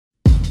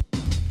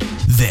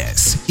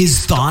This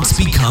is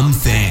Thoughts Become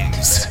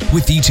Things.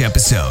 With each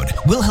episode,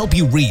 we'll help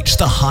you reach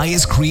the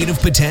highest creative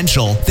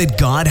potential that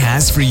God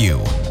has for you.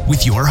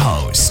 With your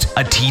host,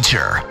 a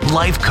teacher,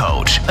 life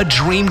coach, a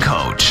dream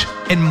coach,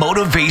 and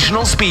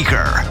motivational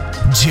speaker,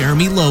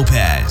 Jeremy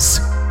Lopez.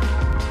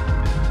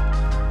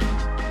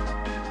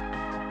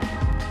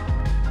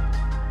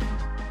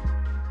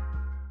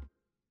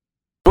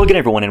 Hello again,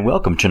 everyone, and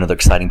welcome to another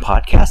exciting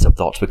podcast of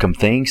Thoughts Become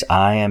Things.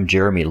 I am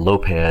Jeremy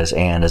Lopez,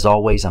 and as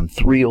always, I'm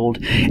thrilled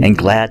and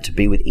glad to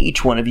be with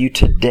each one of you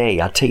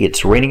today. I tell you,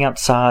 it's raining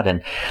outside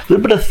and a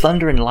little bit of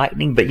thunder and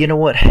lightning, but you know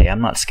what? Hey,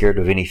 I'm not scared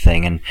of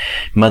anything, and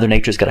Mother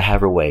Nature's got to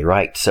have her way,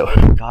 right? So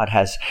God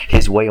has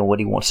His way on what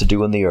He wants to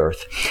do on the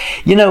earth.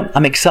 You know,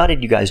 I'm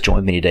excited you guys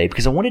joined me today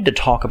because I wanted to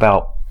talk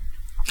about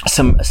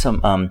some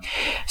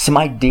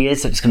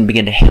ideas that's going to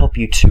begin to help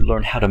you to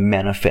learn how to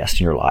manifest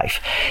in your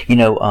life. You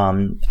know,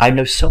 I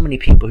know so many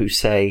people who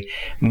say,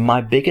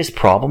 my biggest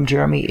problem,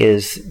 Jeremy,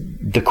 is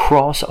the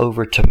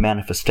crossover to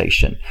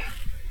manifestation.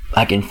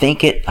 I can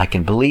think it, I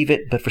can believe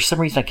it, but for some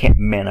reason I can't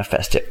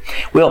manifest it.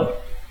 Well,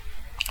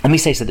 let me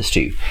say this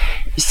to you.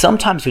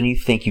 Sometimes when you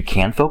think you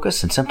can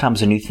focus, and sometimes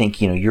when you think,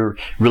 you're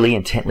really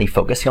intently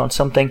focusing on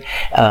something,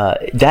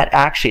 that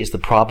actually is the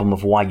problem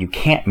of why you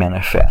can't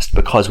manifest.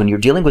 Because when you're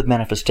dealing with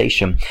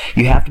manifestation,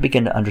 you have to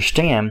begin to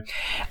understand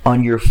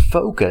on your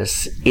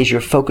focus, is your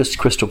focus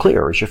crystal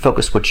clear? Is your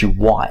focus what you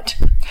want?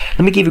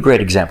 Let me give you a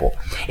great example.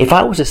 If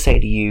I was to say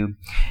to you,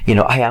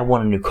 hey, I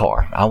want a new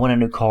car. I want a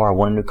new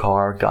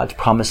car. God's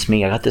promised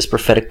me, I got this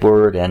prophetic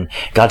word, and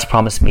God's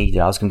promised me that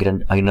I was going to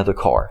get another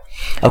car.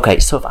 Okay,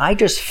 so if I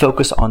just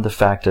focus on the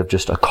fact of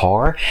just a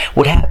car,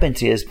 what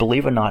happens is,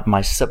 believe it or not,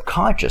 my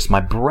subconscious, my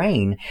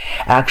brain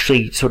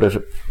actually sort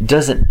of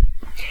doesn't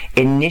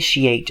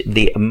initiate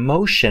the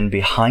emotion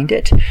behind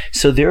it.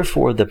 So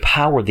therefore, the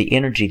power, the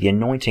energy, the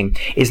anointing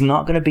is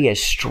not going to be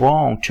as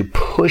strong to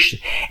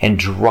push and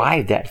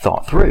drive that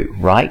thought through,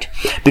 right?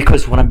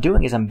 Because what I'm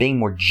doing is I'm being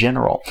more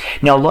general.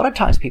 Now, a lot of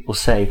times people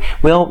say,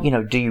 well,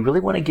 do you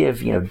really want to give,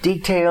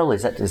 detail?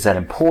 Is that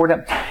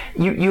important?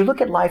 You look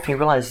at life and you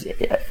realize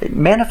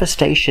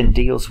manifestation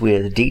deals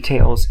with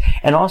details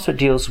and also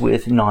deals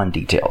with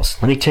non-details.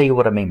 Let me tell you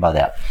what I mean by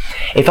that.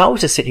 If I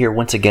was to sit here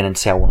once again and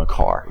say I want a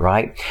car,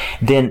 right?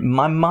 Then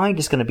my mind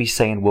is going to be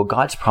saying, well,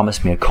 God's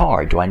promised me a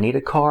car. Do I need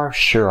a car?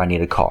 Sure, I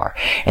need a car.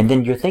 And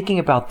then you're thinking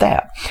about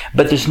that.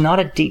 But there's not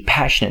a deep,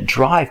 passionate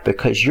drive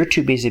because you're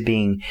too busy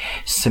being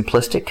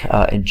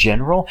simplistic in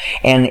general.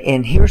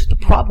 And here's the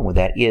problem with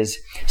that is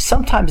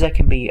sometimes that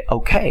can be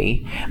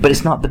okay, but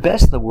it's not the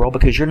best in the world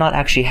because you're not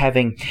actually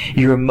having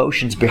your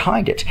emotions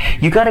behind it.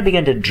 You got to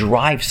begin to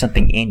drive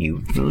something in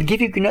you. I'll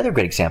give you another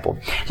great example.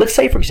 Let's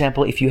say, for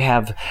example, if you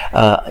have,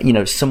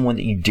 someone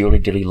that you dearly,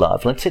 dearly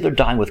love. Let's say they're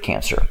dying with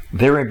cancer.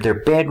 They're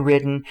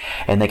bedridden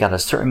and they got a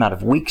certain amount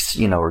of weeks,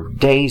 or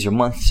days or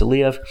months to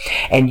live.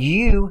 And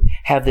you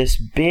have this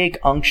big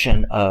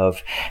unction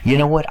of, you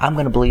know what? I'm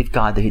going to believe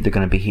God that they're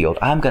going to be healed.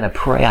 I'm going to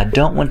pray. I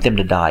don't want them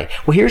to die.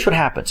 Well, here's what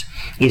happens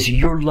is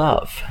your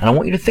love. And I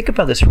want you to think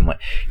about this for a moment.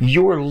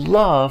 Your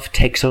love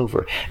takes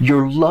over.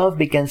 Your love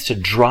begins to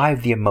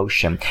drive the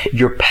emotion.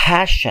 Your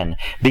passion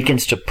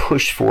begins to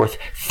push forth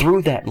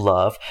through that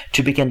love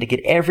to begin to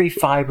get every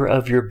fiber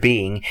of your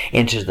being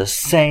into the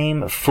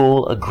same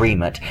full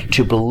agreement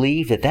to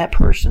believe that that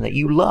person that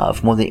you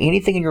love more than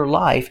anything in your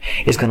life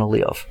is going to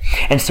live.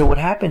 And so what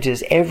happens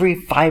is every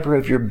fiber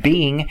of your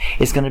being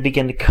is going to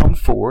begin to come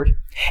forward,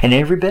 and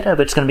every bit of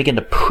it's going to begin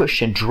to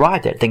push and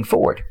drive that thing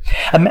forward.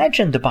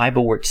 Imagine the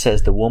Bible where it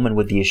says the woman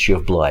with the issue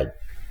of blood.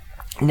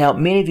 Now,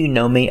 many of you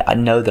know me. I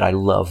know that I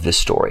love this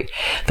story.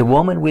 The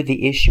woman with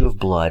the issue of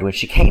blood, when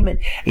she came in,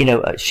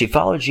 she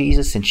followed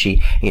Jesus and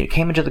she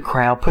came into the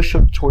crowd, pushed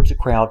towards the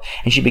crowd,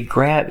 and she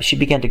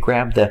began to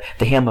grab the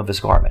hem of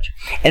his garment.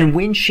 And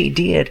when she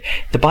did,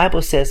 the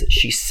Bible says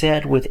she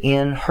said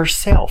within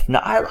herself. Now,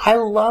 I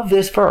love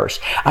this verse.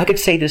 I could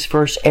say this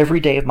verse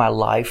every day of my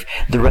life,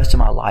 the rest of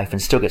my life,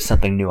 and still get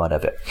something new out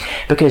of it.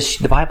 Because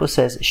the Bible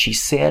says she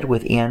said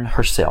within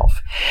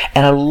herself.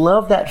 And I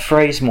love that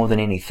phrase more than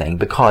anything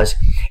because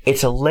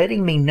it's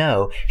letting me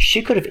know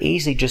she could have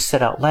easily just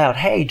said out loud,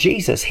 hey,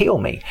 Jesus, heal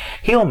me.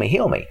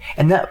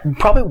 And that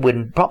probably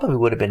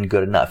would have been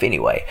good enough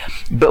anyway.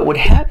 But what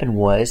happened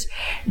was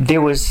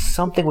there was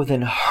something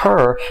within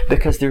her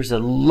because there's a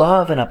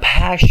love and a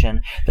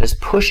passion that is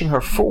pushing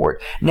her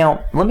forward.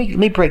 Now, let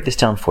me break this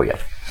down for you.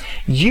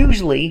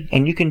 Usually,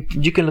 and you can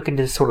look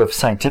into this sort of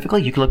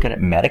scientifically, you can look at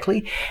it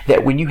medically,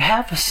 that when you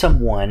have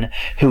someone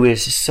who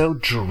is so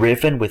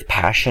driven with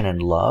passion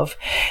and love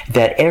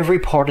that every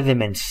part of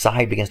them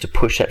inside begins to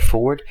push that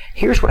forward,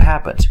 here's what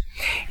happens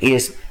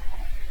is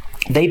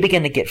they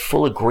begin to get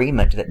full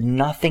agreement that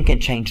nothing can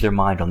change their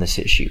mind on this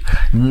issue.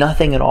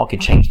 Nothing at all can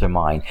change their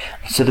mind.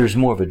 So there's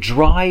more of a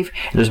drive,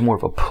 there's more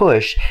of a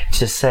push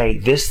to say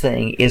this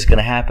thing is going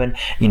to happen,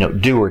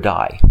 do or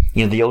die.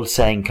 The old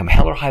saying, come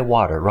hell or high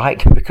water,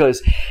 right?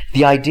 Because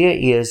the idea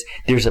is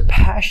there's a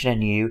passion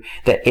in you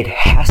that it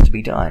has to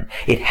be done.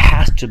 It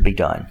has to be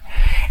done.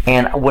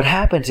 And what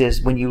happens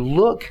is when you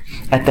look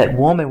at that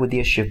woman with the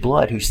issue of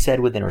blood who said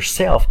within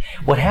herself,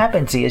 what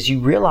happens is you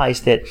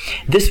realize that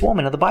this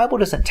woman, now the Bible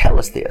doesn't tell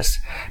us this,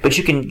 but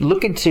you can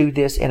look into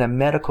this in a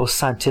medical,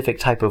 scientific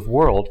type of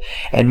world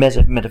and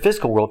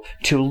metaphysical world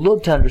to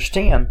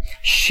understand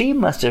she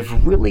must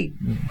have really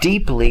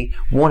deeply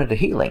wanted a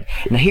healing.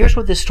 Now here's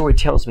what this story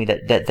tells me,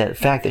 that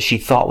fact that she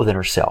thought within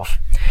herself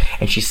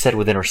and she said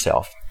within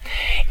herself.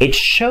 It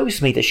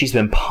shows me that she's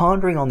been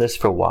pondering on this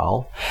for a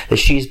while,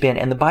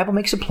 and the Bible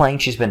makes it plain,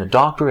 she's been a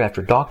doctor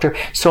after doctor.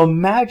 So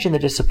imagine the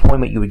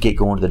disappointment you would get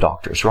going to the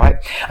doctors, right?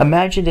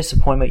 Imagine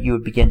disappointment you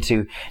would begin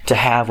to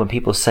have when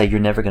people say you're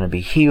never going to be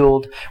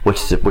healed.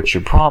 What's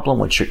your problem?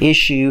 What's your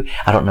issue?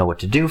 I don't know what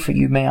to do for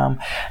you, ma'am.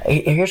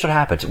 Here's what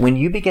happens. When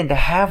you begin to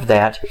have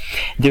that,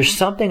 there's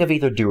something of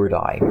either do or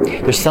die.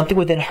 There's something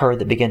within her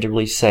that began to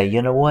really say,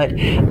 you know what?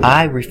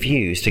 I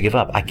refuse to give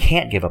up. I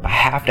can't give up. I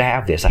have to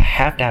have this. I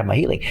have to have my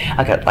healing.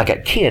 I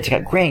got kids, I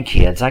got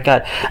grandkids, I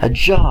got a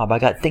job, I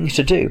got things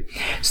to do.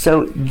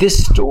 So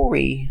this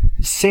story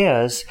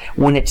says,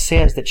 when it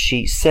says that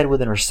she said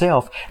within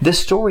herself, this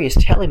story is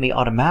telling me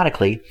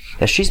automatically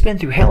that she's been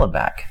through hell and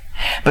back.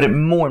 But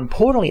more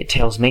importantly, it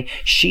tells me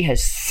she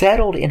has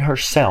settled in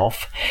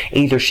herself.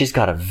 Either she's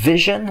got a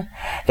vision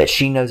that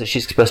she knows that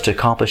she's supposed to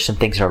accomplish some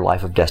things in her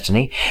life of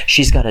destiny.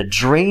 She's got a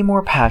dream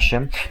or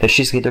passion that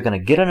she's either going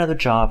to get another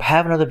job,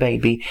 have another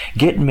baby,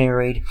 get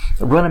married,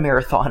 run a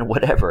marathon,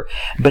 whatever.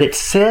 But it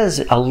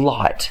says a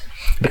lot,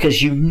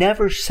 because you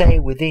never say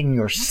within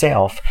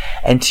yourself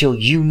until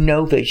you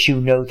know that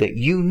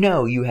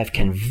you have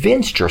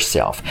convinced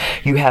yourself.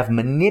 You have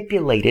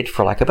manipulated,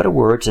 for lack of better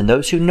words, and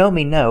those who know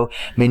me know,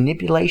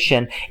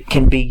 manipulation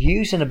can be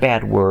used in a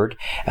bad word,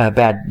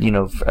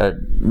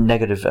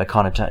 negative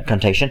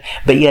connotation,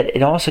 but yet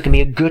it also can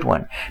be a good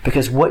one,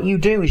 because what you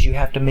do is you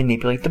have to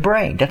manipulate the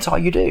brain. That's all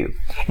you do.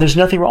 There's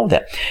nothing wrong with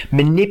that.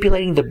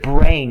 Manipulating the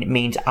brain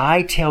means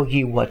I tell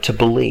you what to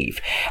believe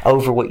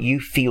over what you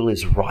feel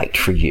is right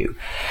for you.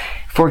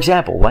 For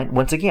example,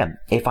 once again,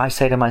 if I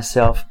say to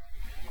myself,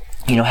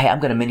 hey, I'm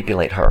going to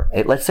manipulate her.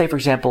 Let's say, for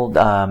example,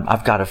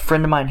 I've got a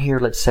friend of mine here,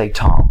 let's say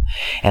Tom,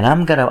 and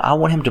I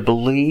want him to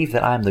believe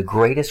that I'm the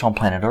greatest on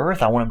planet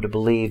Earth. I want him to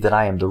believe that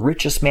I am the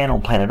richest man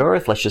on planet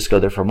Earth. Let's just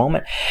go there for a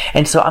moment.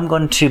 And so I'm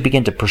going to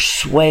begin to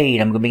persuade,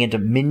 I'm going to begin to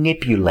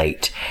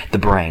manipulate the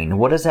brain.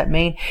 What does that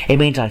mean? It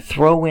means I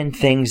throw in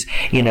things,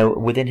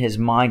 within his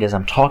mind as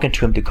I'm talking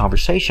to him through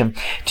conversation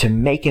to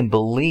make him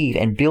believe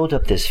and build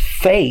up this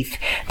faith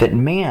that,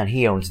 man,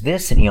 he owns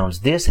this and he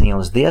owns this and he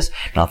owns this.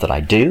 Not that I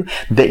do,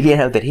 but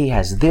that he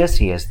has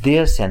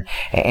this, and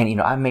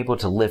I'm able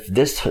to lift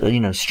this,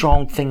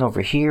 strong thing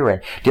over here,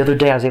 and the other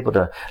day I was able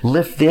to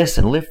lift this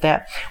and lift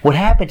that. What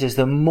happens is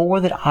the more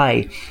that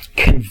I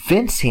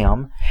convince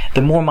him,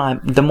 the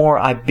more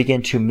I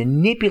begin to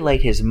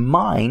manipulate his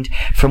mind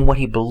from what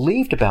he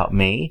believed about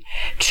me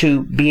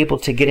to be able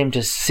to get him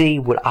to see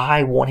what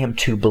I want him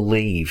to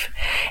believe.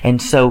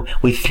 And so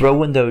we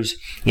throw in those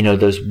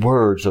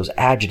words, those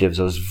adjectives,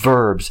 those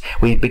verbs.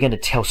 We begin to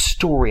tell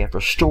story after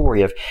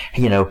story of,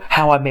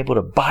 how I'm able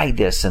to buy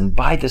this and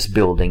buy this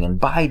building and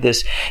buy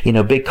this,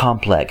 big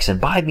complex and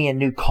buy me a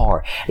new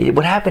car.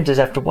 What happens is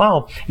after a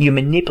while, you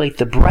manipulate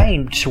the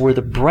brain to where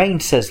the brain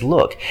says,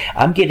 look,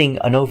 I'm getting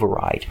an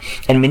override.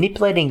 And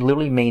manipulating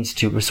literally means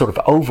to sort of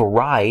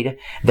override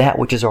that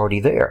which is already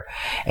there.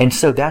 And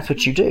so that's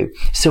what you do.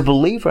 So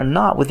believe it or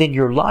not, within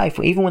your life,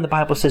 even when the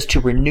Bible says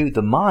to renew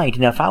the mind,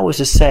 now if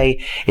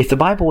the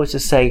Bible was to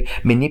say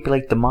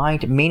manipulate the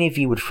mind, many of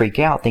you would freak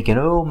out thinking,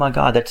 oh my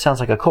God, that sounds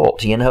like a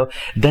cult.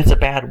 That's a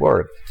bad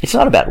word. It's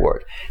not a bad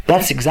word.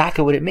 That's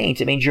exactly what it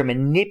means. It means you're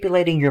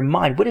manipulating your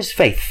mind. What is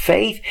faith?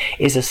 Faith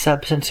is a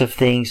substance of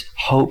things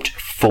hoped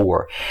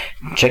for.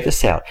 Check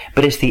this out.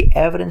 But it's the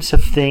evidence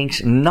of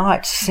things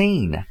not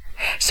seen.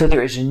 So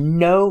there's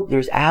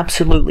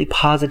absolutely,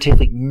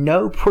 positively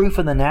no proof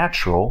in the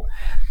natural,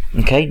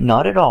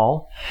 not at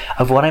all,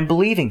 of what I'm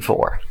believing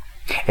for.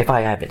 If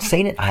I haven't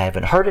seen it, I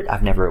haven't heard it,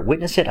 I've never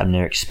witnessed it, I've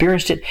never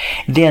experienced it,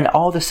 then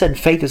all of a sudden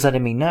faith is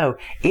letting me know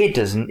it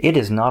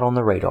is not on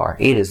the radar.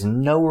 It is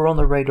nowhere on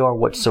the radar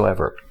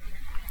whatsoever.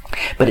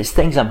 But it's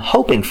things I'm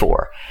hoping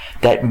for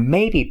that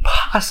maybe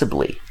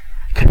possibly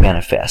could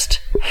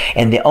manifest.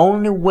 And the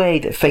only way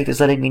that faith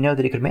is letting me know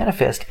that it could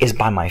manifest is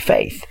by my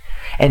faith.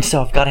 And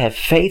so I've got to have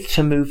faith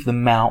to move the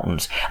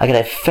mountains. I've got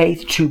to have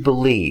faith to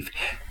believe.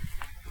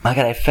 I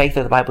got to have faith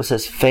that the Bible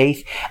says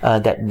faith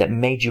that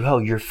made you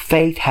whole. Your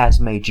faith has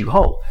made you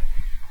whole.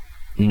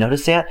 You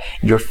notice that?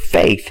 Your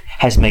faith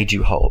has made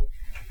you whole.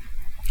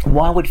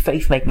 Why would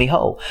faith make me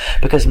whole?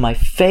 Because my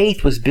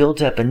faith was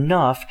built up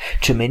enough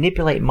to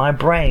manipulate my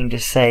brain to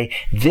say,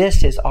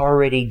 this is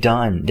already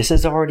done. This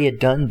is already a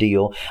done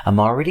deal. I'm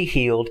already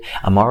healed.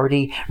 I'm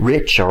already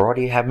rich. I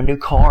already have a new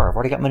car. I've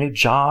already got my new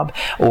job.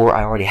 Or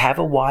I already have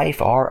a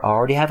wife. Or I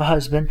already have a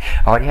husband.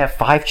 I already have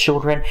 5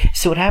 children.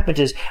 So what happens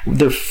is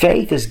the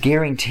faith is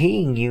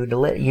guaranteeing you to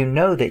let you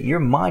know that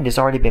your mind has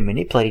already been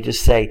manipulated to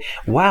say,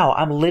 wow,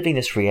 I'm living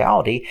this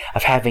reality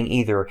of having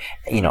either,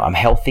 I'm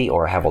healthy,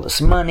 or I have all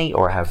this money,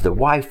 or I have the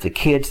wife, the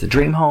kids, the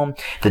dream home,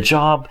 the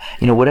job,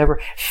 whatever.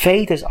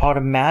 Faith is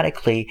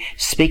automatically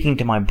speaking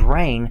to my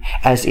brain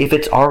as if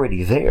it's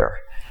already there.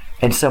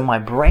 And so my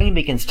brain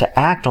begins to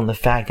act on the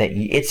fact that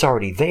it's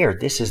already there.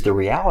 This is the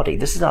reality.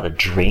 This is not a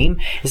dream.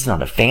 This is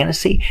not a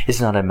fantasy. This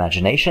is not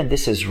imagination.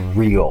 This is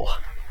real.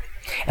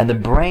 And the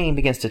brain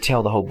begins to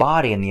tell the whole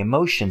body and the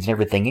emotions and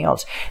everything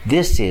else,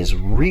 this is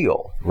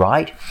real,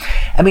 right?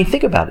 I mean,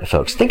 think about it,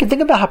 folks. Think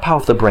about how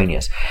powerful the brain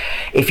is.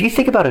 If you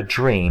think about a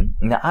dream,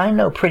 now I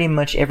know pretty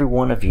much every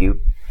one of you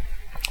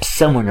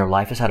somewhere in your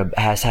life has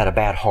had a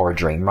bad horror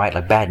dream, right?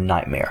 Like bad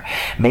nightmare.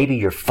 Maybe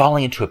you're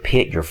falling into a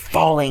pit, you're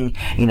falling,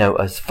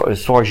 as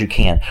far as you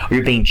can, or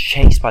you're being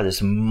chased by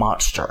this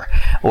monster,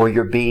 or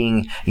you're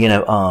being,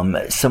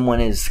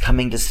 someone is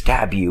coming to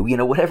stab you,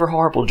 whatever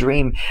horrible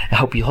dream.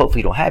 Hopefully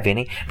you don't have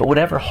any, but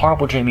whatever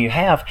horrible dream you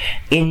have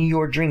in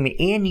your dream,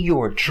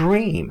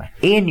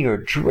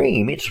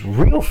 it's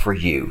real for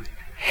you.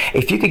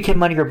 If you could get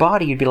them out of your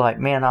body, you'd be like,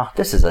 man,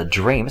 this is a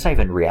dream. It's not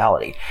even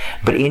reality.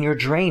 But in your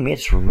dream,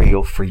 it's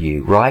real for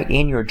you, right?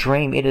 In your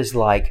dream, it is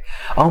like,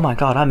 oh my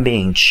God, I'm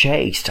being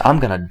chased.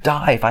 I'm going to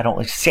die if I don't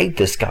escape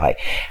this guy.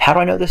 How do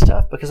I know this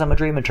stuff? Because I'm a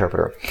dream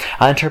interpreter.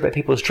 I interpret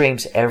people's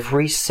dreams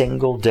every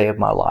single day of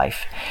my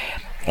life.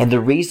 And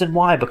the reason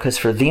why, because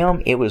for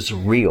them, it was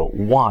real.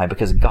 Why?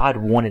 Because God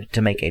wanted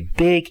to make a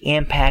big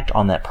impact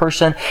on that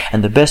person.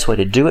 And the best way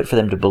to do it, for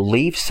them to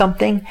believe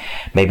something,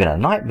 maybe not a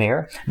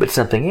nightmare, but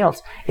something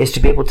else, is to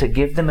be able to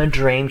give them a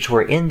dream to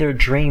where in their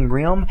dream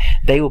realm,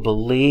 they will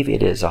believe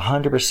it is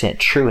 100%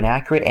 true and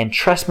accurate. And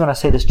trust me when I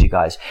say this to you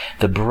guys,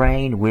 the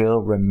brain will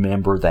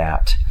remember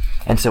that.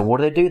 And so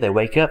what do? They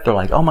wake up, they're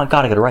like, oh my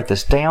God, I got to write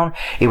this down.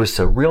 It was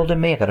so real to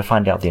me. I got to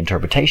find out the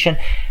interpretation,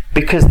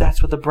 because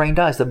that's what the brain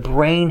does. The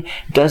brain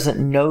doesn't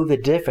know the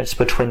difference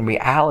between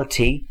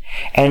reality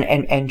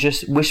and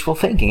just wishful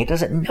thinking. It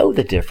doesn't know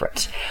the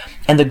difference.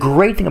 And the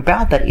great thing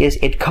about that is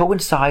it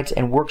coincides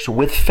and works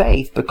with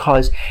faith,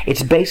 because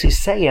it's basically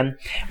saying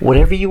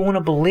whatever you want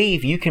to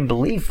believe, you can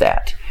believe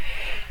that.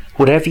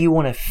 Whatever you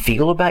want to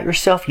feel about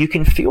yourself, you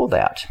can feel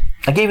that.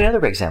 I'll give you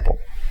another example.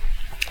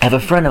 I have a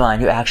friend of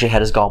mine who actually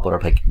had his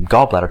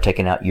gallbladder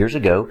taken out years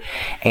ago,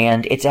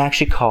 and it's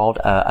actually called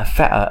a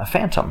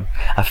phantom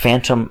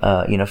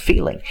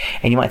feeling.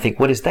 And you might think,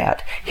 what is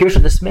that? Here's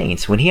what this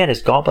means. When he had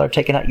his gallbladder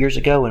taken out years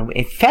ago, and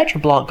if you've had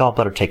your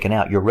gallbladder taken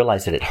out, you'll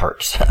realize that it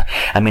hurts.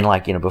 I mean,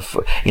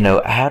 before,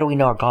 how do we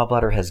know our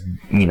gallbladder has,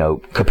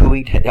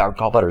 kapooied, our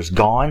gallbladder is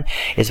gone?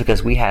 It's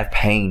because we have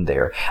pain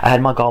there. I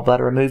had my gallbladder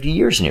removed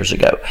years and years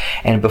ago,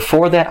 and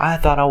before that, I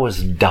thought I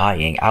was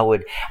dying.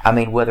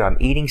 Whether I'm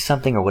eating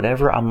something or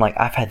whatever, I'm like,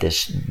 I've had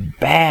this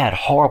bad,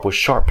 horrible,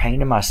 sharp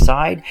pain in my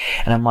side,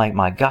 and I'm like,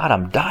 my God,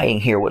 I'm dying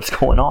here. What's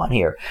going on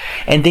here?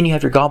 And then you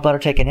have your gallbladder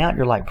taken out, and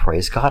you're like,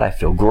 praise God, I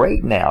feel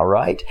great now,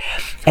 right?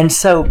 And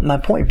so my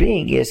point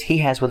being is he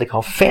has what they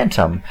call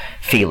phantom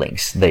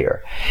feelings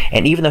there.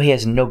 And even though he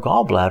has no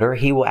gallbladder,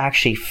 he will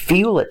actually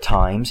feel at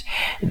times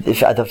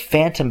the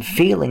phantom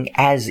feeling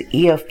as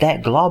if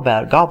that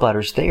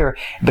gallbladder's there,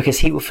 because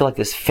he will feel like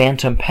this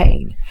phantom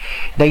pain.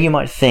 Now you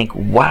might think,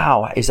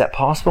 wow, is that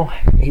possible?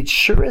 It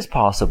sure is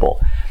possible.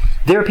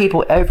 There are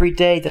people every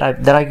day that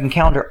I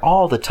encounter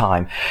all the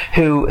time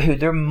who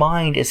their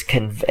mind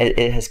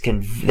they have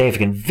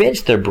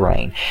convinced their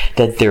brain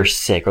that they're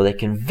sick, or they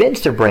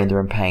convinced their brain they're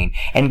in pain.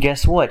 And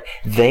guess what?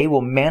 They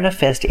will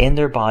manifest in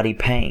their body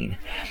pain.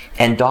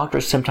 And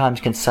doctors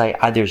sometimes can say,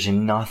 there's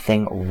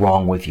nothing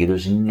wrong with you.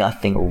 There's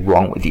nothing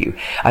wrong with you.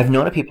 I've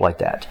known of people like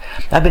that.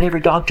 I've been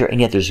every doctor,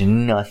 and yet there's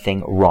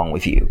nothing wrong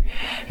with you.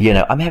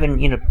 I'm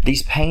having,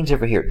 these pains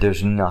over here.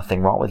 There's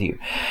nothing wrong with you.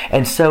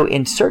 And so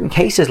in certain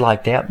cases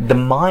like that, the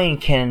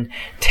mind can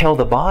tell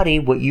the body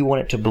what you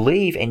want it to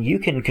believe, and you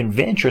can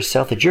convince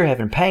yourself that you're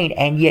having pain,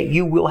 and yet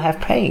you will have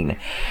pain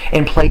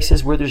in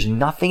places where there's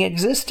nothing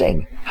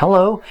existing.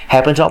 Hello?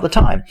 Happens all the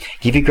time.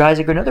 Give you guys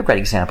another great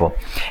example.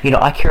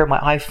 I carry my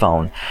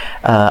iPhone.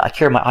 I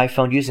carry my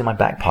iPhone using my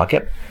back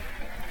pocket.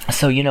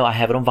 So, I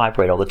have it on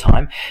vibrate all the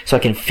time, so I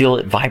can feel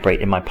it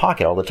vibrate in my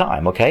pocket all the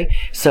time, okay?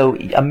 So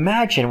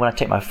imagine when I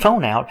take my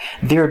phone out,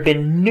 there have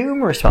been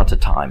numerous amounts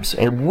of times,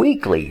 and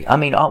weekly,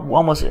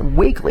 almost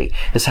weekly,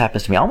 this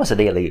happens to me, almost a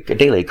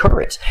daily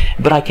occurrence,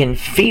 but I can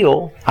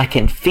feel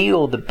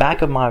the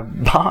back of my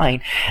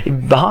behind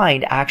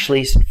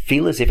actually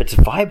feel as if it's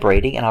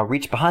vibrating, and I'll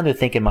reach behind there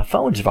thinking my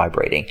phone's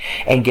vibrating,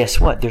 and guess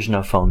what? There's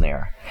no phone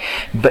there.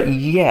 But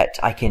yet,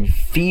 I can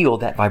feel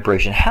that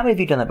vibration. How many of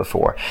you done that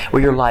before?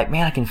 Where you're like,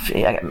 man,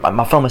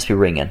 my phone must be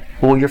ringing.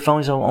 Well, your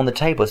phone's on the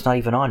table. It's not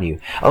even on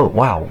you. Oh,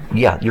 wow.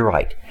 Yeah, you're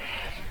right.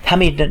 How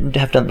many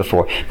have done it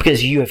before?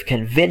 Because you have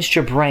convinced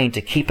your brain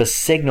to keep a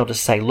signal to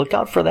say, look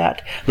out for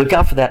that. Look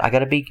out for that. I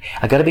gotta be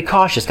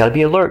cautious. Gotta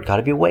be alert.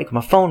 Gotta be awake.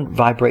 My phone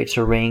vibrates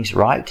or rings,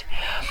 right?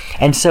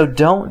 And so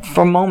don't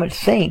for a moment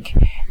think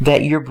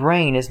that your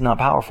brain is not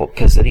powerful,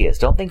 because it is.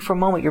 Don't think for a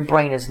moment your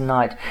brain is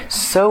not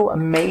so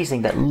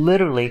amazing that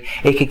literally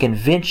it can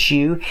convince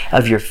you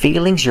of your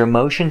feelings, your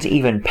emotions,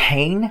 even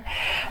pain,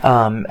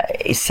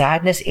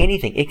 sadness,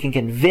 anything. It can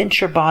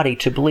convince your body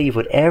to believe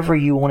whatever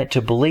you want it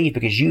to believe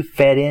because you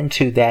fed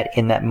into that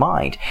in that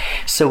mind.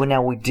 So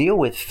now we deal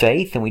with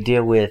faith and we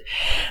deal with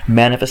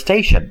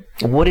manifestation.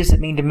 What does it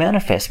mean to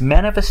manifest?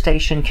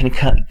 Manifestation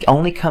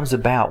only comes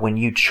about when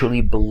you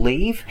truly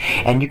believe,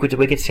 and we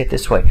could say it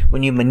this way: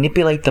 when you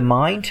manipulate the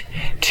mind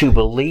to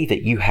believe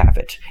that you have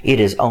it. It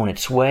is on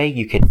its way.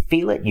 You can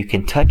feel it. You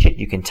can touch it.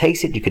 You can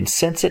taste it. You can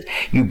sense it.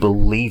 You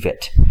believe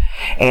it.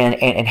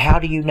 And how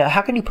do you know?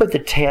 How can you put to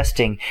test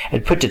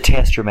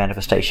your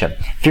manifestation?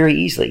 Very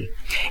easily.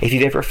 If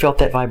you've ever felt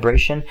that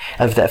vibration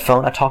of that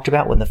phone I talked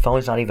about when the phone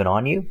is not even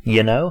on you,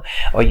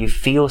 or you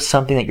feel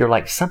something that you're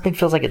like, something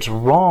feels like it's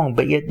wrong,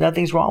 but yet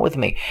nothing's wrong with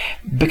me.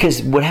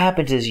 Because what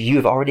happens is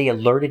you've already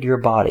alerted your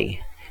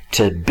body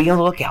to be on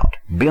the lookout.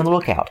 Be on the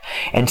lookout.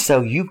 And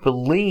so you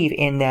believe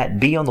in that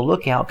be on the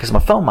lookout because my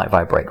phone might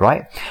vibrate,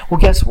 right? Well,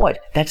 guess what?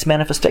 That's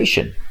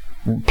manifestation.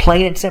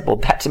 Plain and simple,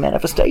 that's a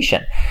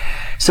manifestation.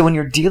 So when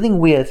you're dealing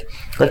with,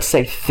 let's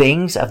say,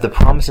 things of the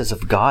promises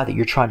of God that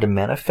you're trying to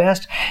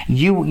manifest,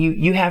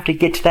 you have to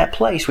get to that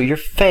place where your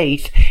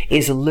faith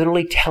is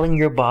literally telling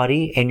your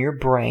body and your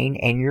brain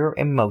and your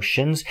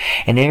emotions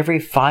and every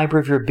fiber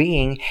of your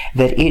being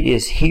that it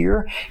is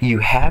here, you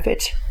have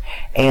it.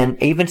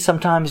 And even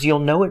sometimes you'll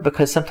know it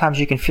because sometimes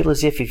you can feel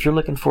as if you're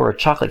looking for a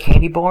chocolate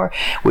candy bar,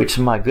 which,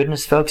 my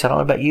goodness, folks, I don't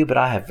know about you, but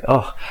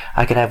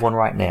I could have one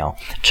right now.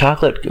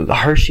 Chocolate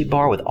Hershey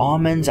bar with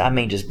almonds. I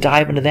mean, just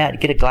dive into that,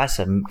 get a glass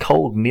of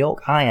cold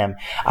milk. I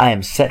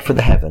am set for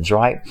the heavens,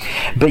 right?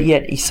 But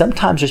yet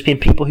sometimes there's been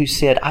people who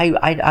said,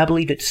 I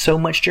believed it so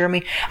much,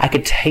 Jeremy, I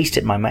could taste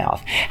it in my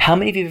mouth. How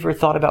many of you have ever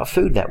thought about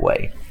food that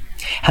way?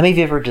 How many of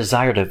you ever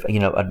desired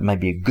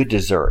maybe a good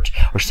dessert,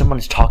 or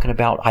someone's talking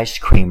about ice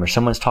cream, or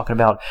someone's talking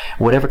about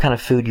whatever kind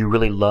of food you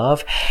really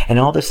love, and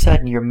all of a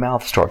sudden your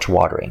mouth starts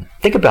watering?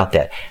 Think about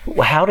that.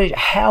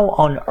 How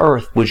on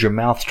earth would your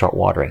mouth start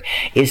watering?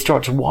 It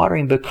starts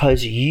watering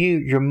because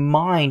your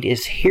mind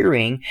is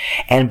hearing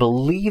and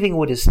believing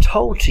what is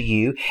told to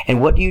you, and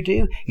what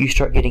do? You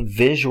start getting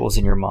visuals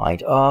in your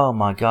mind. Oh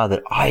my God,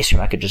 that ice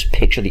cream! I could just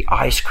picture the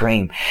ice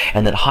cream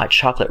and that hot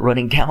chocolate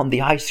running down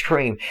the ice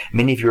cream.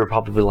 Many of you are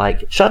probably like,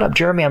 shut up,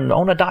 Jeremy, I'm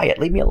on a diet,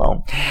 leave me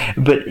alone.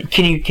 But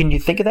can you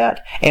think of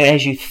that? And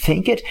as you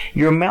think it,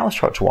 your mouth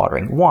starts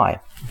watering.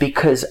 Why?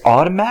 Because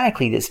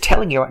automatically it's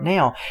telling you right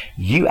now,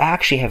 you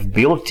actually have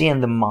built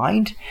in the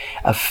mind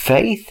of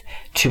faith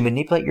to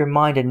manipulate your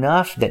mind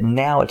enough that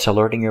now it's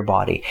alerting your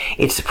body.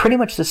 It's pretty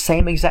much the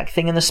same exact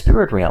thing in the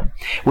spirit realm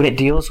when it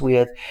deals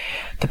with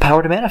the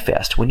power to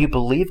manifest. When you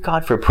believe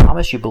God for a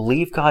promise, you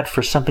believe God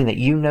for something that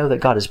you know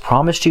that God has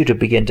promised you to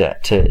begin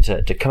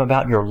to come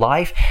about in your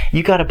life,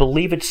 you got to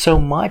believe it so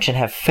much and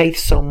have faith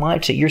so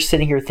much that you're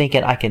sitting here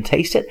thinking, I can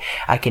taste it,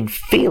 I can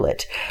feel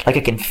it, like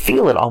I can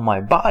feel it on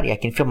my body, I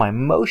can feel my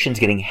emotions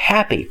getting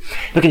happy,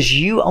 because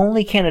you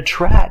only can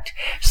attract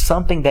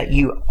something that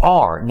you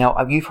are.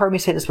 Now, you've heard me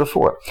say this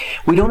before.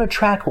 We don't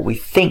attract what we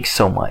think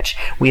so much.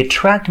 We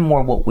attract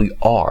more what we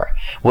are,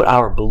 what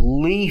our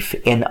belief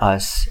in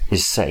us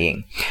is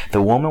saying.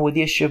 The woman with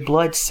the issue of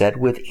blood said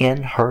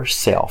within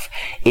herself,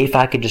 if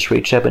I could just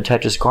reach up and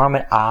touch his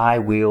garment, I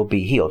will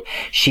be healed.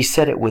 She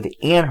said it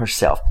within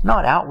herself,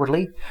 not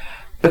outwardly.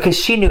 Because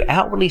she knew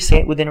outwardly, say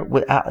it within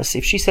her,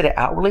 if she said it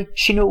outwardly,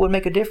 she knew it would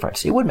make a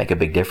difference. It would make a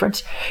big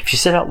difference. If she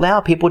said it out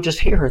loud, people would just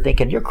hear her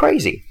thinking, you're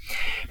crazy.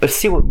 But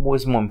see, what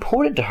was more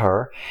important to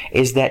her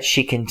is that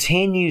she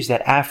continues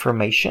that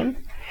affirmation.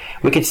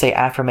 We could say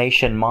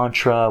affirmation,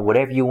 mantra,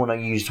 whatever you want to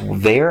use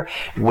there,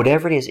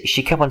 whatever it is.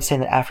 She kept on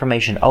saying that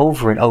affirmation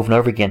over and over and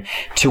over again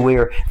to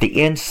where the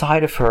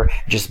inside of her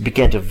just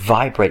began to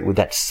vibrate with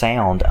that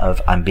sound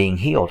of, I'm being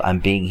healed, I'm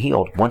being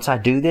healed. Once I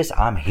do this,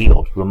 I'm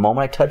healed. The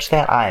moment I touch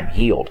that, I am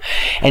healed.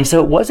 And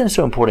so it wasn't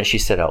so important she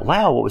said out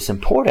loud. What was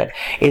important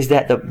is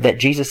that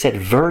Jesus said,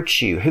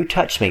 virtue. Who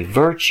touched me?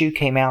 Virtue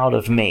came out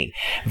of me.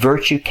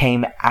 Virtue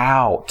came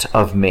out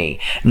of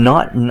me.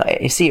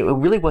 You see, it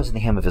really wasn't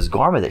the hem of his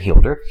garment that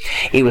healed her.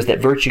 It was that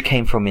virtue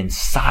came from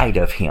inside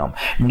of him.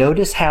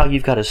 Notice how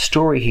you've got a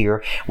story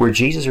here where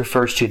Jesus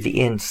refers to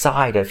the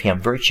inside of him.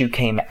 Virtue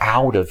came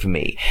out of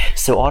me.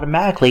 So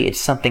automatically it's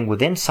something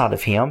within inside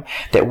of him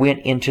that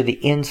went into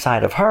the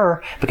inside of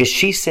her, because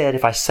she said,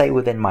 if I say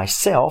within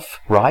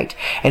myself, right?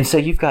 And so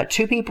you've got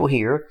two people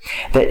here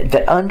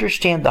that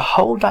understand the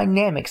whole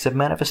dynamics of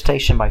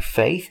manifestation by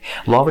faith,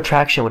 law of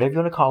attraction, whatever you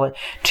want to call it.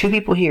 Two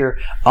people here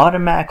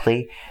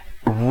automatically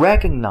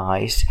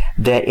recognize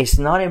that it's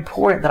not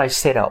important that I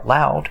say it out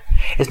loud.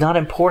 It's not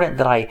important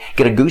that I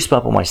get a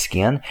goosebump on my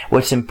skin.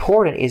 What's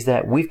important is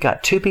that we've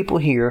got two people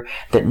here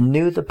that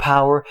knew the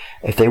power.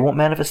 If they want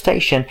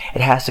manifestation, it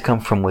has to come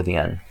from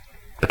within.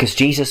 Because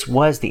Jesus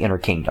was the inner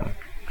kingdom.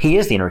 He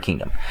is the inner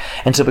kingdom.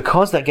 And so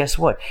because of that, guess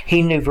what?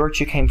 He knew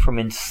virtue came from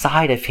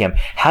inside of him.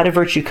 How did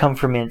virtue come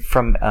from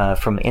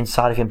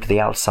inside of him to the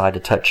outside to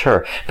touch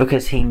her?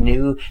 Because he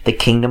knew the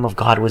kingdom of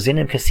God was in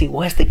him, because he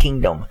was the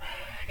kingdom.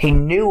 He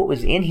knew what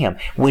was in him.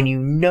 When you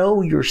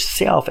know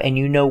yourself and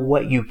you know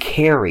what you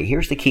carry,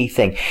 here's the key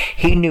thing.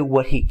 He knew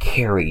what he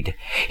carried.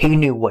 He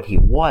knew what he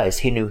was.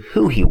 He knew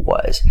who he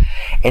was.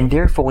 And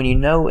therefore, when you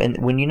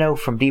know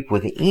from deep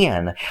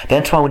within,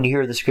 that's why when you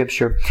hear the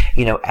scripture,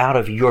 out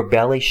of your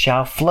belly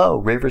shall flow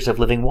rivers of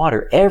living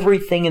water.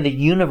 Everything in the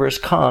universe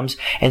comes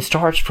and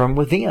starts from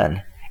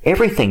within.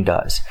 Everything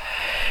does.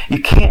 You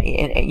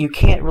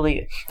can't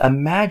really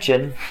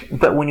imagine,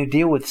 but when you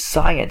deal with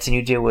science and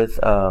you deal with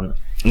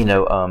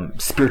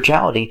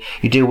spirituality,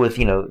 you deal with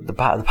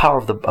the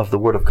power of the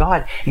Word of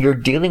God. You're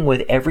dealing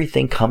with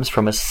everything comes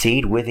from a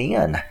seed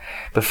within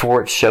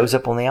before it shows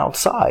up on the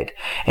outside.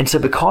 And so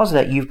because of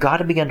that, you've got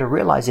to begin to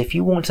realize if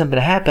you want something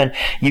to happen,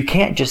 you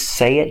can't just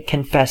say it,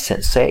 confess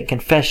it, say it,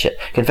 confess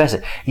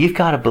it. You've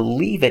got to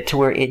believe it to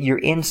where your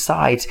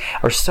insides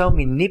are so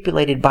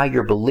manipulated by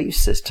your belief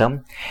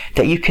system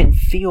that you can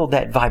feel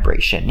that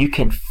vibration. You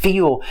can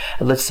feel,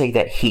 let's say,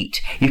 that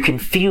heat. You can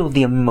feel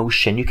the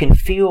emotion. You can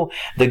feel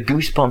the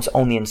goosebumps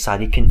on the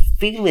inside. You can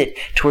feel it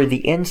to where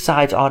the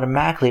insides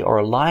automatically are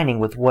aligning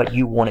with what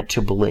you want it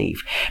to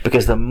believe.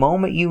 Because the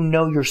moment you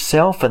know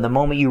yourself and the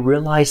moment you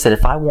realize that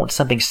if I want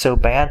something so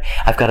bad,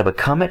 I've got to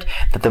become it,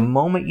 that the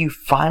moment you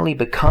finally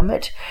become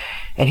it,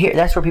 and here,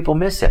 that's where people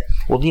miss it.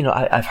 Well,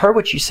 I've heard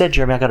what you said,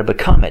 Jeremy, I've got to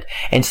become it.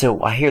 And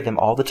so I hear them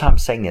all the time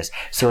saying this.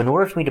 So in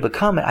order for me to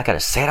become it, I got to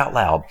say it out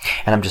loud.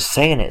 And I'm just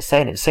saying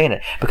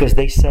it, because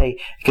they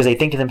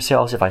think to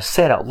themselves, if I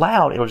say it out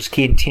loud, it'll just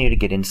continue to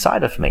get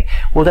inside of me.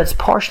 Well, that's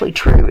partially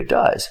true. It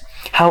does.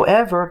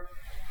 However,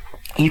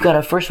 you've got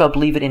to first of all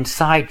believe it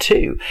inside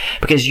too,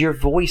 because your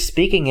voice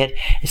speaking it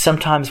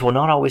sometimes will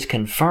not always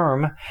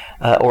confirm,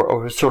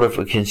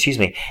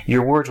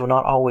 your words will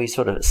not always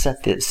sort of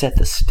set the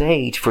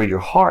stage for your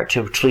heart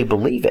to truly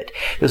believe it.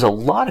 There's a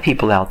lot of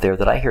people out there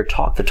that I hear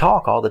talk the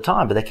talk all the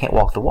time, but they can't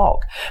walk the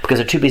walk because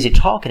they're too busy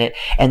talking it,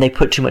 and they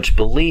put too much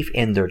belief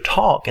in their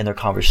talk and their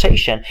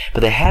conversation,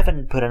 but they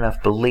haven't put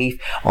enough belief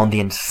on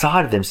the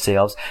inside of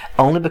themselves,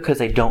 only because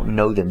they don't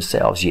know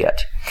themselves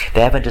yet.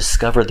 They haven't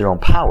discovered their own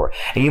power.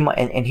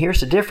 And here's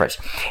the difference.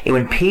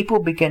 When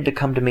people begin to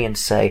come to me and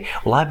say,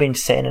 well, I've been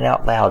saying it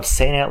out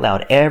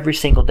loud every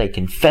single day,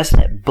 confessing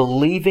it,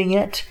 believing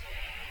it,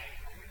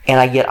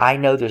 and yet I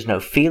know there's no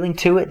feeling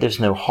to it,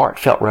 there's no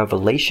heartfelt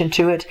revelation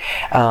to it,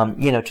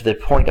 to the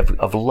point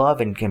of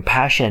love and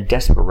compassion and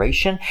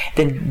desperation,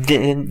 then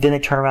they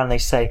turn around and they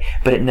say,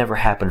 but it never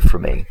happened for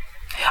me.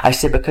 I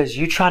said, because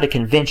you try to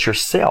convince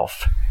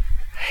yourself.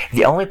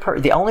 The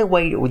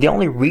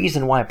only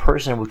reason why a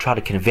person would try to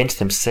convince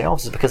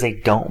themselves is because they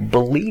don't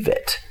believe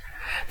it.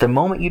 The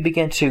moment you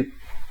begin to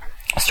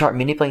start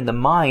manipulating the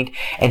mind,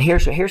 and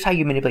here's how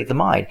you manipulate the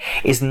mind,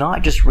 is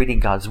not just reading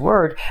God's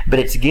Word, but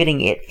it's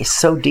getting it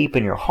so deep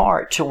in your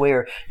heart to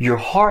where your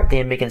heart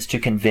then begins to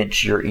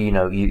convince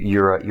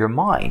your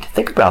mind.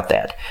 Think about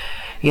that.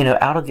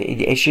 Out of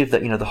the issue of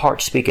the heart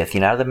speaketh,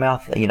 out of the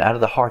mouth, out of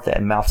the heart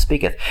that mouth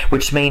speaketh,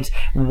 which means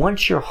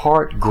once your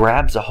heart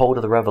grabs a hold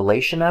of the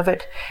revelation of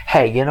it,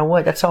 hey, you know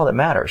what? That's all that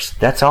matters.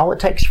 That's all it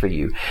takes for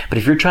you. But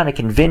if you're trying to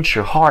convince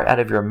your heart out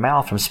of your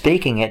mouth from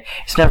speaking it,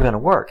 it's never going to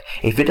work.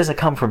 If it doesn't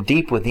come from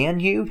deep within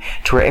you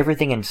to where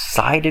everything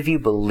inside of you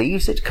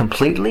believes it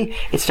completely,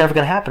 it's never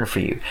going to happen for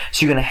you.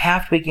 So you're going to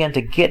have to begin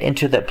to get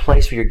into that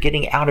place where you're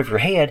getting out of your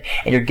head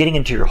and you're getting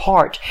into your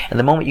heart. And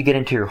the moment you get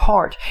into your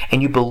heart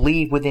and you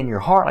believe within your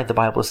heart, like the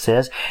Bible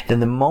says,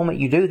 then the moment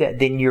you do that,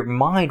 then your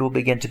mind will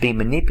begin to be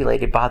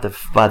manipulated by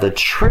the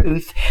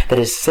truth that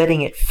is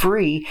setting it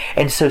free.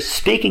 And so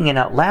speaking it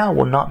out loud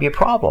will not be a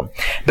problem.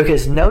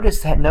 Because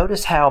notice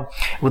how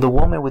with the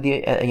woman with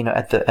the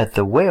at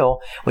the well,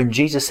 when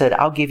Jesus said,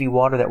 I'll give you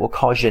water that will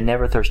cause you to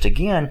never thirst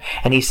again,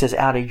 and he says,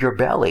 out of your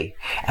belly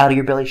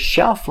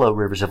shall flow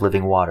rivers of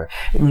living water.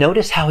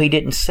 Notice how he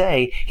didn't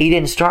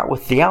start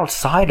with the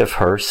outside of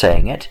her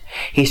saying it.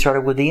 He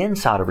started with the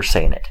inside of her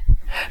saying it.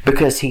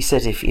 Because he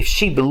says, if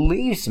she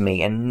believes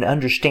me and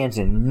understands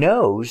and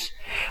knows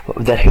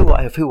that who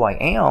I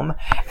am,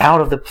 out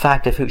of the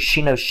fact of who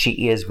she knows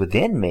she is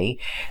within me,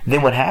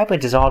 then what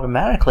happens is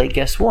automatically,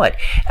 guess what?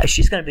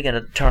 She's going to begin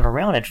to turn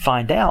around and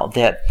find out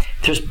that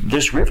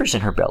there's rivers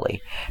in her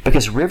belly.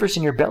 Because rivers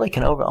in your belly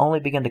can only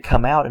begin to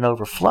come out and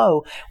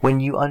overflow when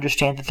you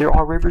understand that there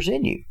are rivers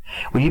in you.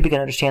 When you begin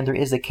to understand there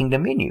is a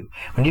kingdom in you.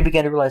 When you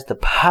begin to realize the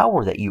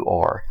power that you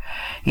are.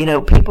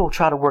 People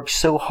try to work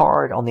so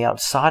hard on the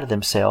outside of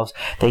themselves,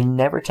 they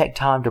never take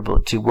time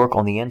to work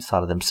on the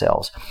inside of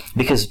themselves.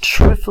 Because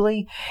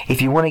truthfully,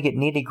 if you want to get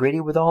nitty gritty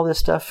with all this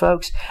stuff,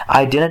 folks,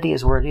 identity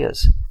is where it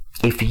is.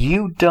 If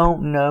you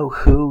don't know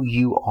who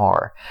you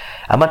are,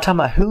 I'm not talking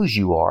about whose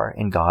you are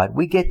in God.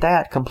 We get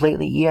that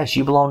completely. Yes,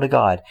 you belong to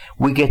God.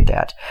 We get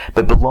that.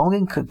 But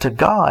belonging to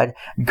God,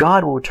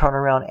 God will turn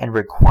around and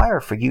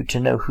require for you to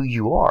know who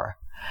you are.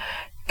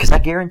 Because I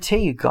guarantee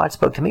you, God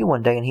spoke to me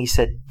one day and he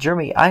said,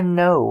 Jeremy, I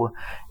know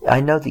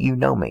that you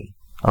know me.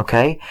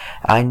 Okay?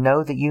 I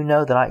know that you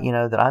know that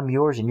that I'm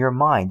yours and you're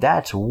mine.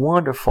 That's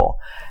wonderful.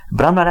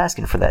 But I'm not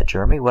asking for that,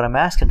 Jeremy. What I'm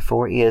asking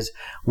for is,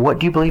 what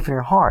do you believe in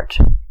your heart?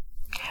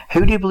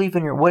 Who do you believe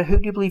in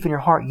your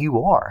heart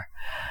you are?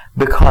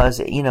 Because,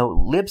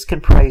 lips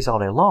can praise all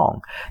day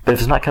long, but if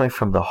it's not coming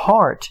from the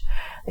heart,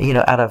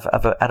 out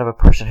of a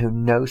person who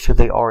knows who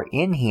they are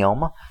in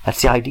Him,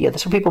 that's the idea.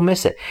 That's where people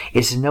miss it.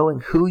 It's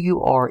knowing who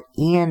you are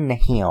in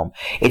Him.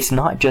 It's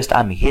not just,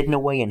 I'm hidden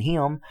away in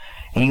Him,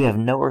 and you have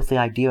no earthly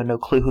idea, no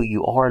clue who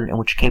you are and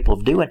what you're capable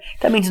of doing.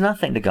 That means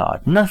nothing to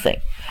God. Nothing.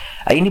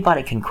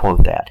 Anybody can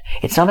quote that.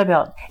 It's not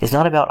about,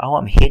 oh,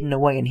 I'm hidden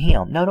away in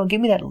Him. No, don't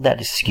give me that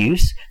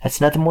excuse.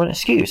 That's nothing more than an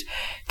excuse.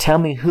 Tell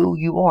me who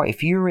you are.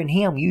 If you're in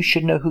Him, you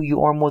should know who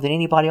you are more than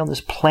anybody on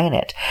this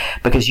planet,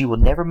 because you will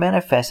never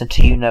manifest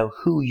until you know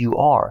who you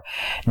are.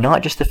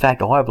 Not just the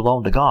fact, oh, I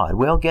belong to God.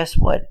 Well, guess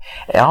what?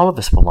 All of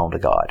us belong to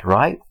God,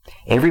 right?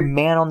 Every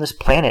man on this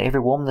planet, every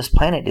woman on this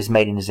planet is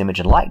made in His image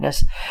and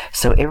likeness.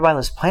 So everybody on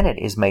this planet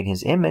is made in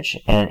His image.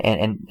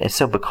 And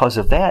so because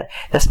of that,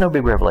 that's no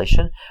big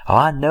revelation. Oh,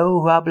 I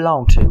know who I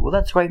belong to. Well,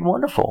 that's great and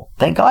wonderful.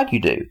 Thank God you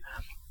do.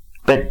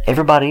 But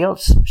everybody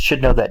else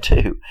should know that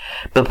too.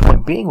 But the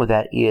point being with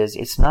that is,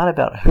 it's not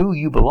about who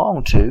you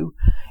belong to.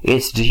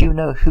 It's, do you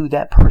know who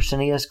that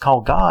person is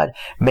called God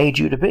made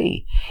you to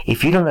be?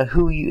 If you don't know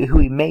who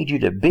He made you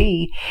to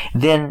be,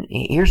 then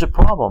here's a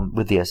problem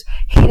with this.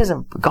 God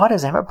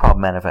doesn't have a problem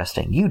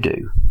manifesting. You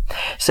do.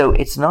 So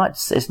so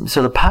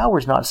the power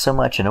is not so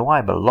much in, oh,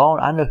 I belong,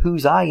 I know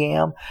whose I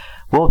am.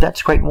 Well,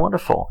 that's great and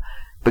wonderful.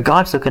 But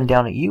God's looking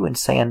down at you and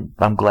saying,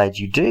 I'm glad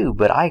you do,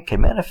 but I can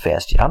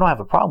manifest. I don't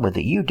have a problem with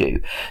it. You do.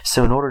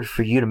 So in order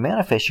for you to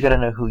manifest, you got to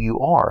know who you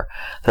are.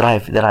 That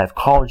I've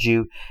called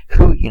you.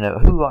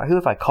 Who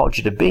have I called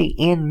you to be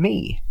in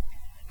me?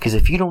 Because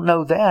if you don't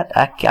know that,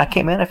 I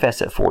can't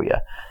manifest it for you.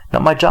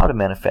 Not my job to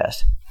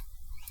manifest.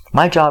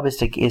 My job is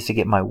to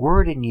get my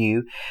word in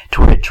you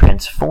to where it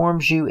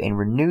transforms you and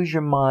renews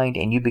your mind,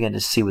 and you begin to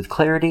see with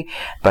clarity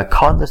by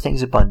calling those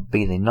things upon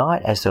be they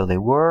not as though they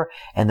were.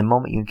 And the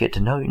moment you get to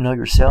know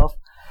yourself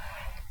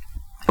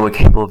and what you're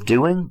capable of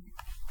doing,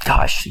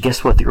 gosh,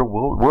 guess what? You're a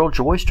world's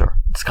your oyster.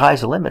 The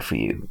sky's the limit for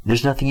you.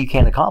 There's nothing you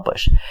can't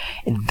accomplish.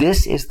 And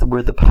this is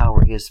where the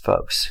power is,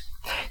 folks.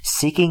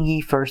 Seeking ye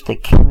first the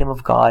kingdom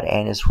of God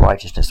and His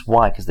righteousness.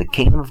 Why? Because the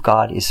kingdom of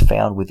God is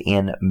found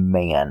within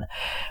man.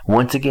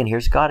 Once again,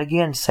 here's God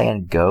again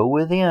saying, go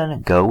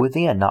within,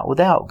 not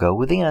without, go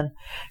within,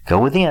 go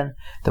within.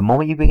 The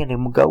moment you begin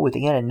to go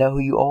within and know who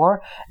you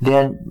are,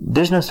 then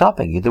there's no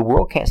stopping you. The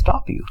world can't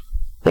stop you.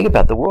 Think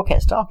about it. The world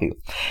can't stop you.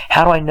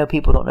 How do I know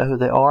people don't know who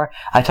they are?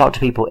 I talk to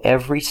people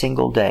every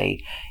single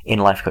day in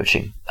life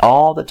coaching.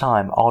 All the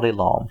time, all day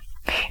long.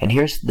 And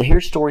here's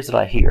stories that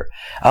I hear.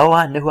 Oh,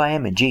 I know who I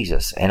am in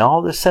Jesus. And all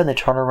of a sudden they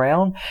turn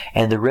around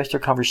and the rest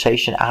of their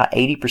conversation,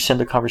 80% of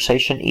their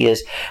conversation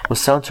is, well,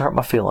 so-and-so hurt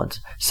my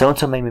feelings.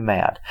 So-and-so made me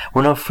mad.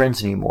 We're no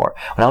friends anymore.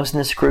 When I was in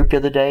this group the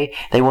other day,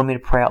 they wanted me to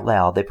pray out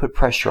loud. They put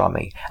pressure on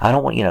me. I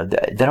don't want,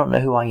 they don't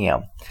know who I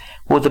am.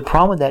 Well, the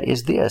problem with that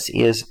is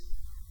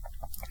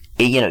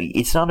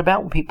it's not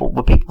about what people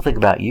think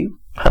about you.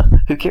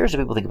 Who cares what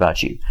people think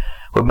about you?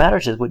 What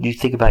matters is what you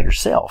think about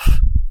yourself.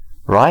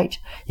 Right?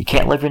 You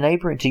can't love your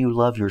neighbor until you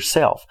love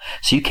yourself.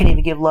 So you can't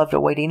even give love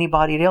away to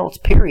anybody else,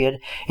 period,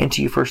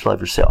 until you first love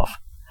yourself.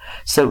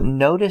 So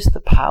notice the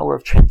power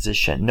of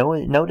transition.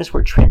 Notice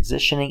we're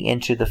transitioning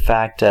into the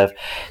fact of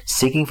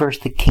seeking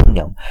first the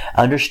kingdom,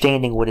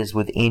 understanding what is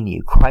within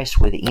you, Christ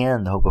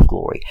within the hope of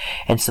glory.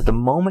 And so the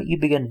moment you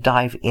begin to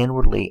dive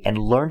inwardly and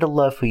learn to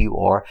love who you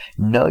are,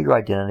 know your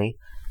identity,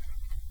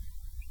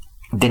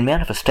 then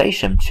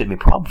manifestation shouldn't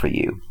be a problem for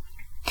you.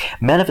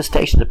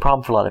 Manifestation is a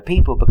problem for a lot of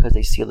people because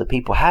they see other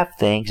people have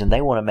things and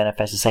they want to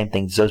manifest the same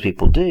things those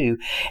people do,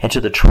 and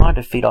so they're trying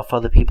to feed off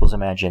other people's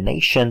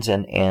imaginations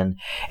and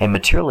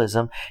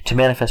materialism to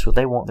manifest what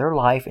they want in their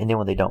life. And then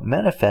when they don't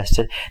manifest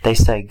it, they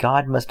say,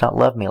 God must not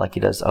love me like He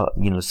does so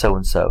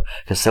and so,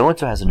 because so and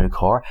so has a new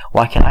car.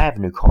 Why can't I have a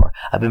new car?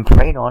 I've been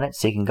praying on it,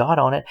 seeking God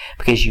on it,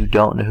 because you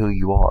don't know who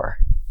you are.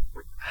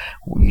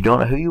 You don't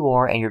know who you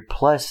are, and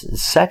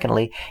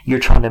secondly, you're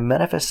trying to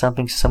manifest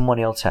something someone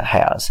else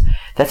has.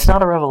 That's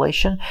not a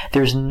revelation.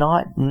 There's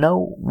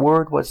no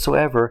word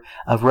whatsoever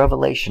of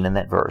revelation in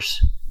that verse.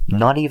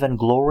 Not even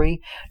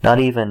glory, not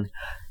even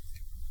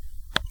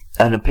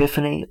an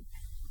epiphany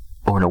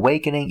or an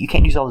awakening. You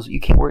can't use all those.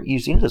 You can't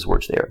use any of those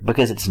words there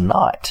because it's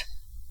not.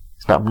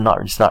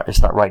 It's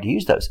not right to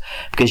use those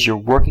because you're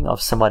working off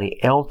somebody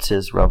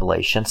else's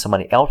revelation,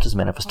 somebody else's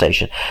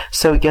manifestation.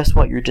 So guess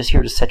what? You're just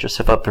here to set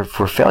yourself up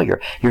for failure.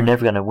 You're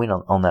never going to win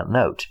on that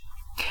note.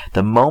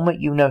 The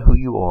moment you know who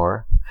you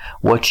are,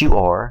 what you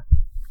are,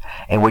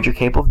 and what you're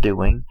capable of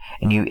doing,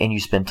 and you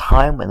spend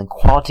time and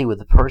quality with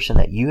the person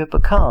that you have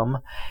become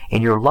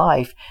in your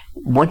life,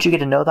 once you get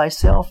to know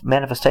thyself,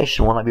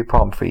 manifestation will not be a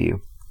problem for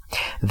you.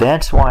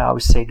 That's why I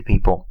always say to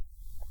people,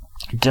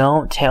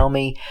 Don't tell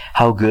me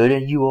how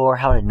good you are,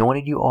 how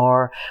anointed you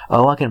are.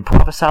 Oh, I can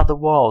prophesy the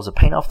walls, or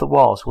paint off the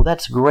walls. Well,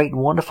 that's great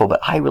and wonderful,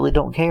 but I really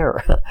don't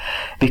care.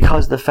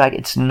 Because the fact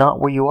it's not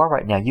where you are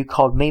right now. You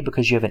called me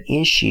because you have an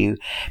issue,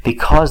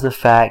 because the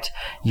fact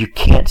you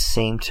can't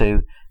seem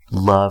to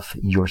love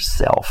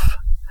yourself,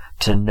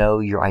 to know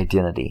your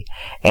identity.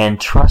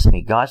 And trust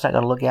me, God's not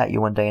going to look at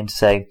you one day and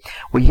say,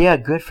 well, yeah,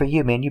 good for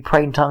you, man. You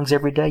prayed in tongues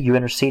every day. You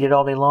interceded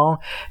all day long,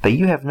 but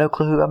you have no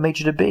clue who I made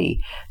you to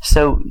be.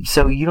 So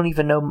you don't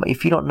even know,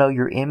 if you don't know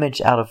your image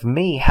out of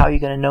me, how are you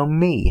going to know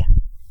me?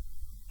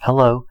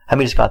 Hello? How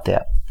many just got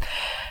that?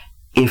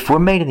 If we're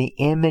made in the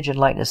image and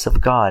likeness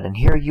of God, and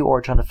here you are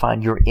trying to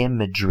find your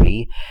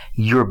imagery,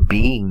 your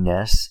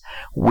beingness,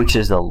 which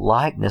is the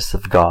likeness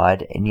of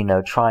God,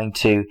 and trying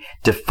to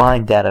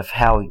define that of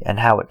how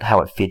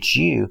it fits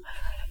you.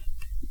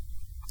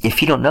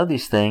 If you don't know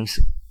these things,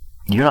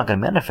 you're not going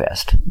to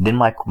manifest. Then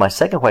my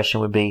second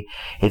question would be,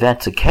 if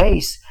that's the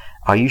case,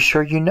 are you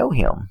sure you know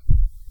Him?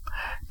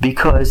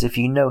 Because if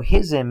you know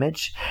His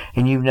image,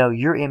 and you know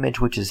your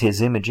image, which is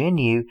His image in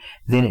you,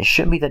 then it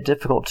shouldn't be that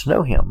difficult to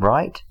know Him,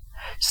 right?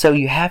 So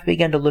you have to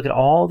begin to look at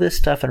all this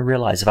stuff and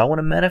realize, if I want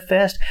to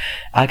manifest,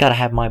 I got to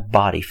have my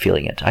body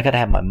feeling it. I got to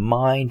have my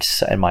mind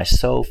and my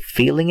soul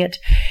feeling it.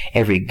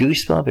 Every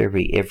goosebump,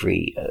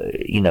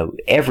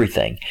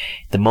 everything.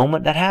 The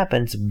moment that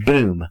happens,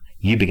 boom,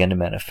 you begin to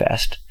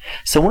manifest.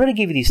 So I wanted to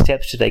give you these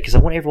steps today because I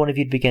want every one of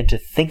you to begin to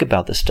think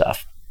about this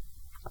stuff.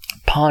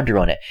 Ponder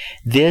on it.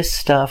 This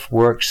stuff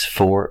works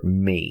for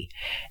me.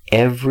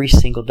 Every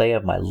single day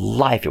of my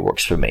life, it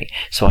works for me.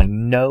 So I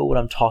know what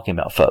I'm talking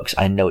about, folks.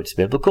 I know it's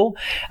biblical.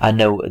 I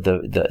know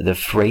the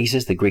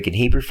phrases, the Greek and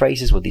Hebrew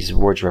phrases, what these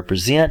words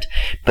represent.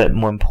 But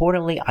more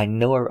importantly, I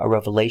know a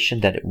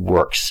revelation that it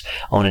works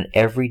on an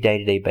every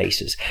day-to-day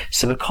basis.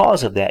 So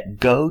because of that,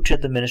 go to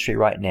the ministry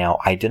right now,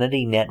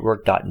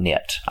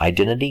 IdentityNetwork.net.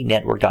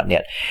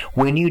 IdentityNetwork.net.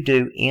 When you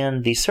do,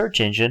 in the search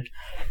engine,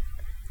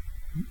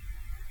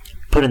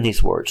 put in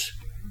these words: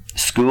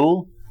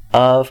 School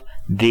of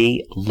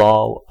the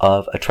Law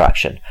of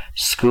Attraction.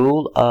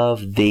 School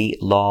of the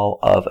Law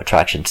of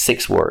Attraction.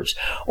 6 words.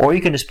 Or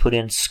you can just put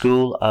in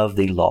School of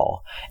the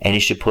Law, and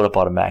it should put up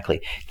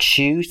automatically.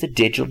 Choose the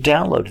digital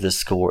download to the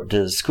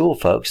school,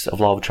 folks, of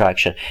Law of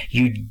Attraction.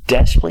 You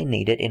desperately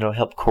need it, and it'll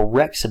help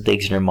correct some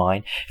things in your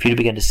mind for you to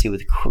begin to see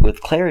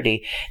with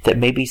clarity that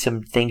maybe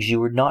some things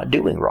you were not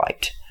doing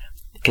right.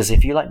 Because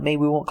if you're like me,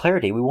 we want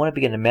clarity. We want to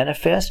begin to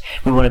manifest.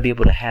 We want to be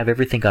able to have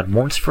everything God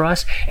wants for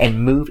us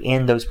and move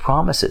in those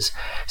promises.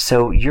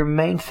 So your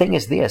main thing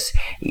is this.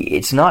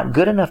 It's not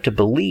good enough to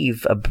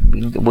believe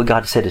what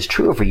God said is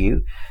true over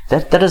you.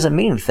 That doesn't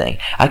mean anything.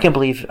 I can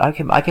believe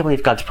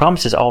God's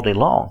promises all day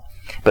long.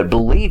 But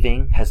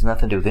believing has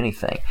nothing to do with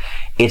anything.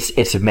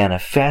 It's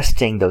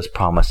manifesting those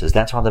promises.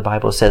 That's why the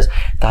Bible says,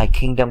 Thy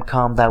kingdom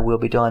come, Thy will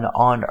be done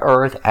on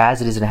earth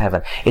as it is in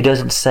heaven. It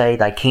doesn't say,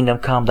 Thy kingdom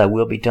come, Thy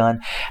will be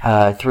done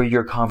through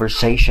your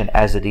conversation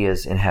as it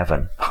is in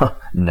heaven.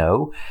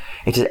 No.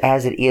 It says,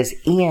 as it is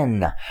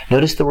in.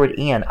 Notice the word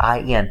in,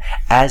 I-N.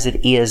 As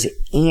it is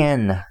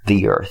in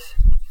the earth.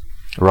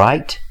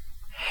 Right?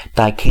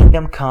 Thy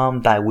kingdom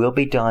come, Thy will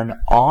be done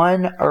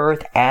on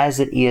earth as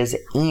it is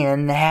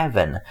in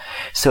heaven.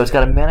 So it's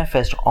got to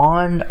manifest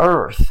on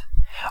earth.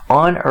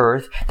 On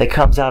earth that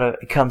comes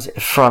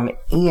from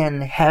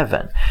in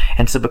heaven.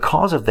 And so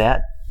because of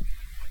that,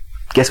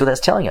 guess what that's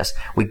telling us?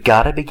 We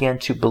got to begin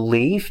to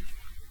believe,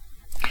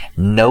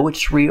 know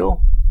it's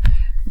real,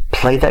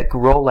 play that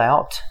role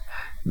out.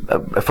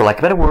 For lack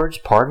of better words,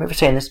 pardon me for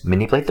saying this,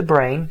 manipulate the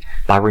brain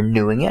by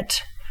renewing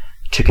it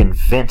to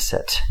convince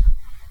it.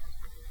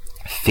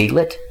 Feel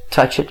it,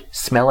 touch it,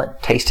 smell it,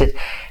 taste it,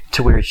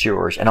 to where it's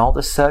yours. And all of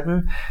a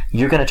sudden,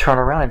 you're going to turn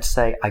around and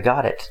say, I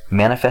got it.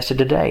 Manifested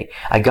today.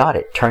 I got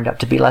it. Turned out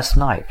to be last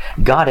night.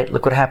 Got it.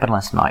 Look what happened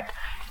last night.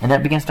 And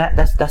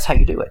that's how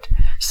you do it.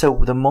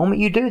 So the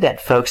moment you do that,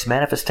 folks,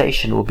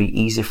 manifestation will be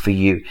easy for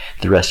you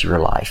the rest of your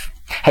life.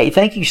 Hey,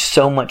 thank you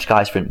so much,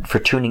 guys, for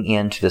tuning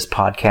in to this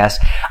podcast.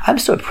 I'm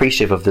so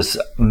appreciative of this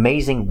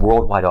amazing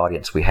worldwide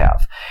audience we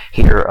have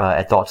here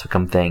at Thoughts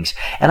Become Things.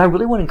 And I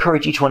really want to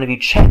encourage each one of you,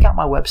 check out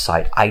my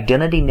website,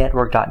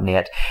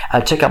 IdentityNetwork.net.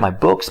 Check out my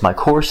books, my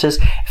courses.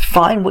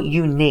 Find what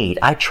you need.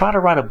 I try to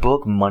write a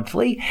book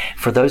monthly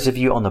for those of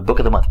you on the Book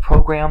of the Month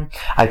program.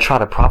 I try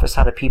to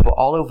prophesy to people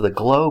all over the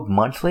globe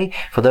monthly.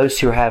 For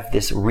those who have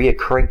this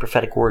reoccurring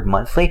prophetic word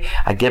monthly,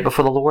 I get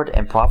before the Lord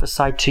and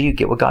prophesy to you,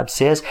 get what God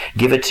says,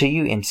 give it to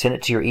you, and send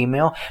it to your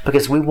email,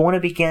 because we want to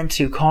begin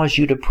to cause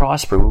you to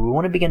prosper. We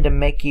want to begin to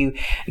make you,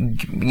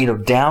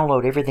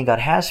 download everything God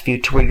has for you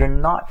to where you're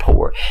not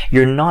poor,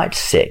 you're not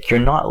sick, you're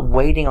not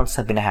waiting on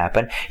something to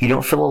happen, you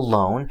don't feel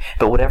alone,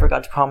 but whatever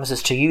God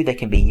promises to you, they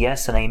can be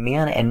yes and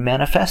amen and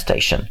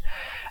manifestation.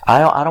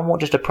 I don't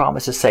want just a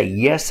promise to say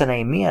yes and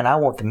amen. I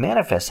want to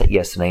manifest that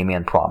yes and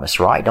amen promise,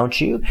 right? Don't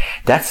you?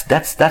 That's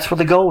where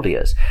the gold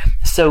is.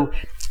 So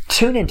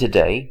tune in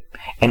today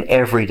and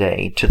every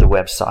day to the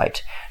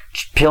website.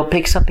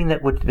 Pick something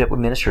that would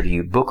minister to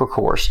you, book or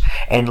course,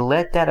 and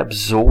let that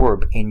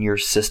absorb in your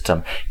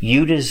system.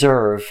 You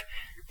deserve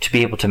to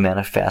be able to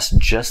manifest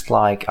just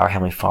like our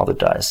Heavenly Father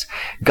does.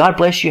 God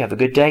bless you. Have a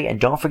good day. And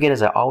don't forget,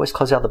 as I always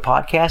close out the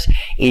podcast,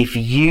 if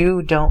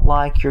you don't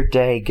like your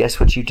day, guess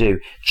what you do?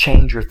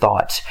 Change your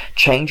thoughts.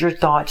 Change your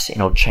thoughts and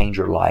it'll change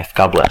your life.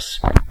 God bless.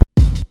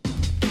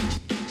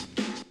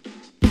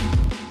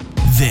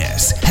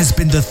 This has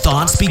been the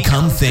Thoughts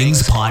Become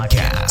Things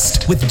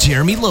podcast with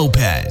Jeremy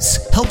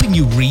Lopez, helping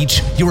you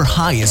reach your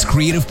highest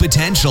creative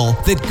potential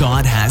that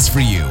God has for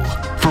you.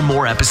 For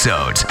more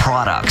episodes,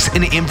 products,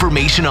 and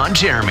information on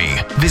Jeremy,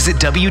 visit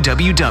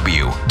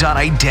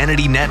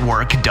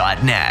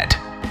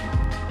www.identitynetwork.net.